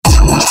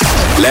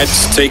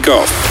Let's take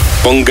off.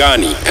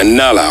 Bongani and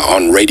Nala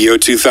on Radio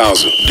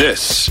 2000.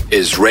 This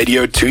is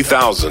Radio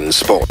 2000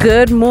 Sport.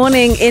 Good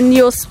morning in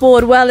your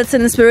sport. Well, it's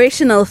an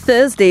inspirational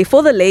Thursday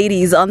for the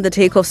ladies on the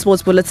Takeoff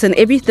Sports Bulletin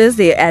every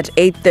Thursday at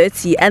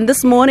 8:30. And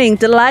this morning,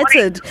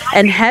 delighted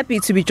and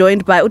happy to be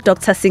joined by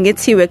Dr.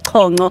 Singethiwe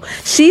Chonco.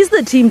 She's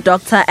the team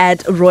doctor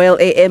at Royal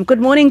AM. Good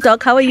morning,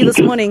 Doc. How are you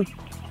this morning?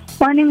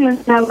 Morning,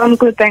 Lisa. I'm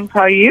good, thanks.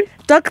 How are you?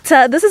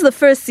 Doctor, this is the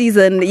first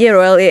season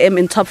Royal AM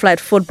in top flight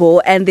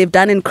football, and they've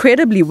done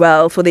incredibly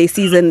well for their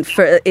season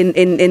in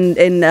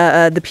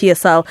the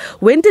PSL.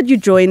 When did you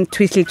join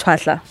Twisli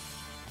Twatla?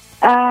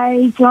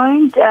 I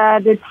joined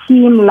the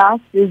team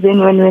last season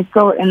when we were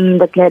still in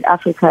the Glad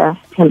Africa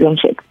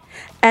Championship.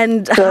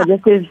 And so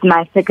this is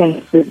my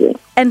second season.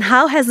 And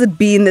how has it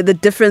been, the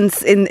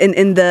difference in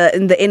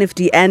the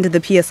NFD and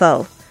the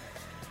PSL?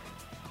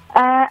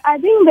 I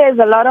think there's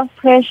a lot of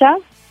pressure.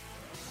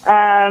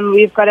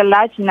 We've got a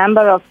large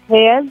number of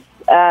players.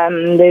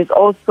 There's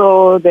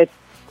also the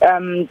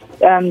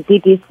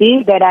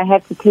DDC that I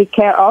have to take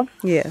care of.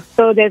 Yeah.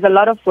 So there's a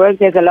lot of work,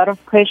 there's a lot of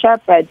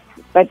pressure, but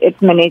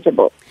it's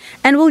manageable.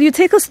 And will you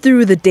take us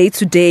through the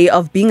day-to-day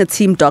of being a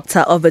team doctor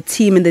of a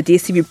team in the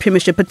DStv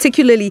Premiership,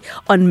 particularly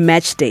on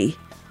match day?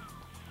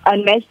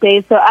 On match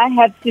day, so I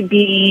have to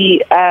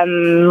be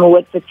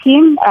with the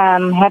team,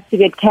 have to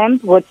be at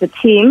camp with the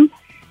team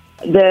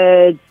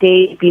the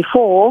day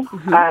before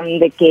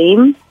the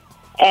game,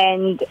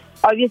 and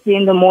obviously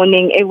in the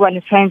morning everyone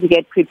is trying to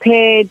get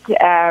prepared.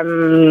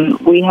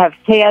 We have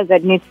players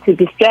that need to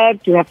be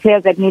strapped, we have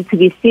players that need to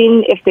be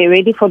seen if they're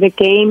ready for the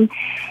game,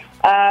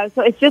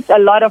 so it's just a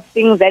lot of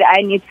things that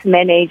I need to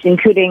manage,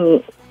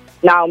 including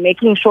now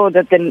making sure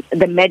that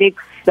the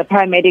medics, the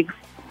paramedics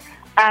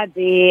are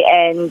there,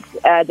 and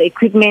the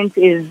equipment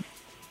is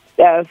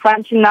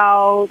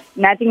functional,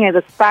 nothing has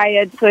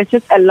expired. So it's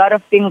just a lot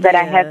of things that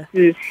I have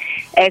to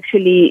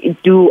actually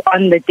do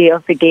on the day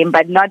of the game,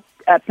 but not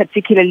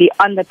particularly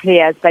on the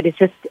players, but it's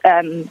just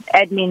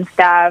admin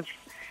staff,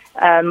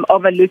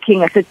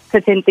 overlooking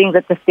certain things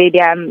at the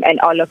stadium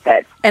and all of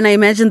that. And I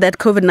imagine that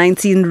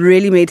COVID-19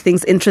 really made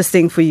things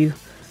interesting for you.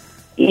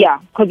 Yeah,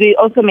 because we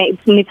also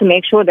need to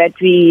make sure that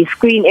we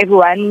screen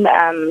everyone,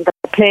 the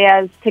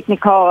players,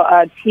 technical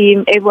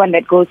team, everyone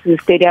that goes to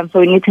the stadium. So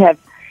we need to have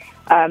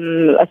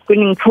a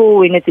screening tool,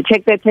 we need to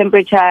check their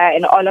temperature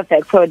and all of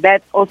that. So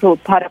that's also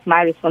part of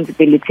my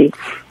responsibility.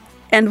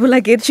 And will I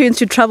get you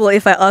into trouble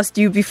if I asked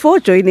you before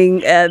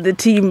joining the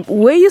team,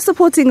 were you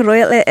supporting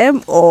Royal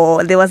AM,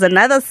 or there was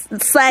another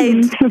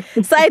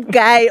side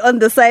guy on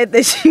the side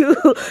that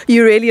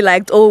you really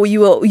liked, or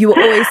you were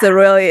always a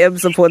Royal AM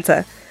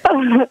supporter?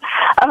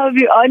 I'll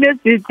be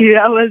honest with you,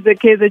 I was the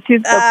Kaizer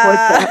Chiefs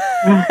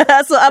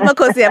supporter. So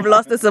Amakosi have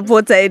lost a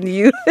supporter in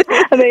you.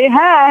 They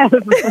have.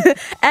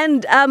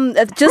 And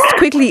just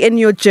quickly in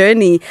your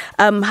journey,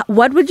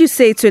 what would you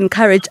say to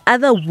encourage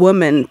other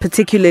women,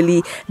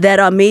 particularly that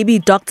are maybe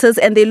doctors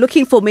and they're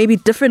looking for maybe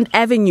different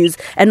avenues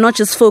and not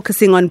just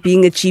focusing on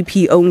being a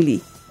GP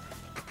only?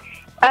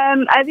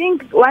 I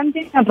think one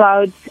thing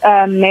about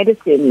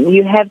medicine,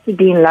 you have to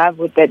be in love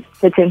with that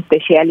certain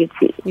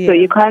speciality. Yeah. So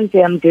you can't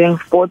say I'm doing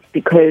sports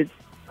because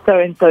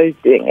so-and-so is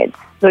doing it.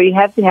 So you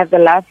have to have the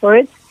love for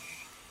it,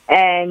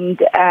 and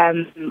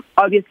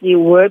obviously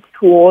work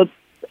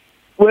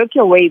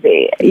your way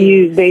there.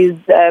 There's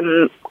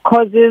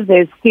courses,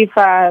 there's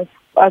FIFA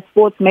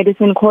sports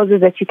medicine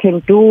courses that you can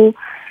do.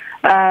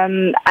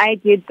 I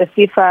did the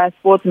FIFA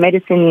sports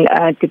medicine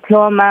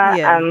diploma.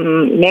 Yeah.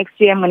 Next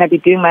year I'm going to be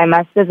doing my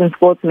master's in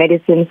sports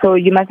medicine. So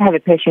you must have a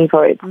passion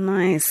for it.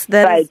 Nice.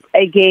 But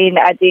again,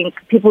 I think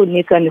people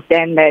need to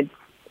understand that,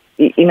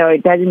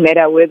 it doesn't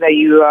matter whether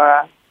you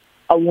are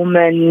a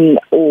woman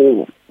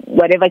or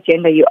whatever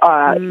gender you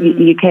are,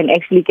 you can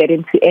actually get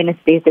into any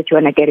space that you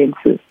want to get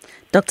into.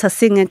 Dr.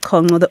 Singethiwe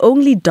Chonco, the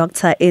only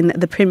doctor in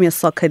the Premier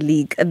Soccer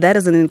League. That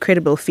is an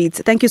incredible feat.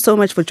 Thank you so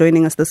much for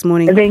joining us this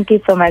morning. Thank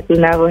you so much,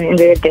 Lonwabo.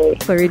 Enjoy your day.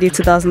 For Radio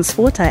 2000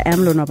 Sport, I am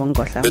Lonwabo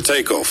Nkohla. The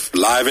Takeoff,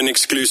 live and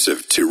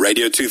exclusive to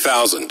Radio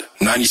 2000,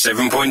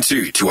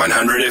 97.2 to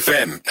 100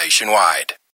 FM nationwide.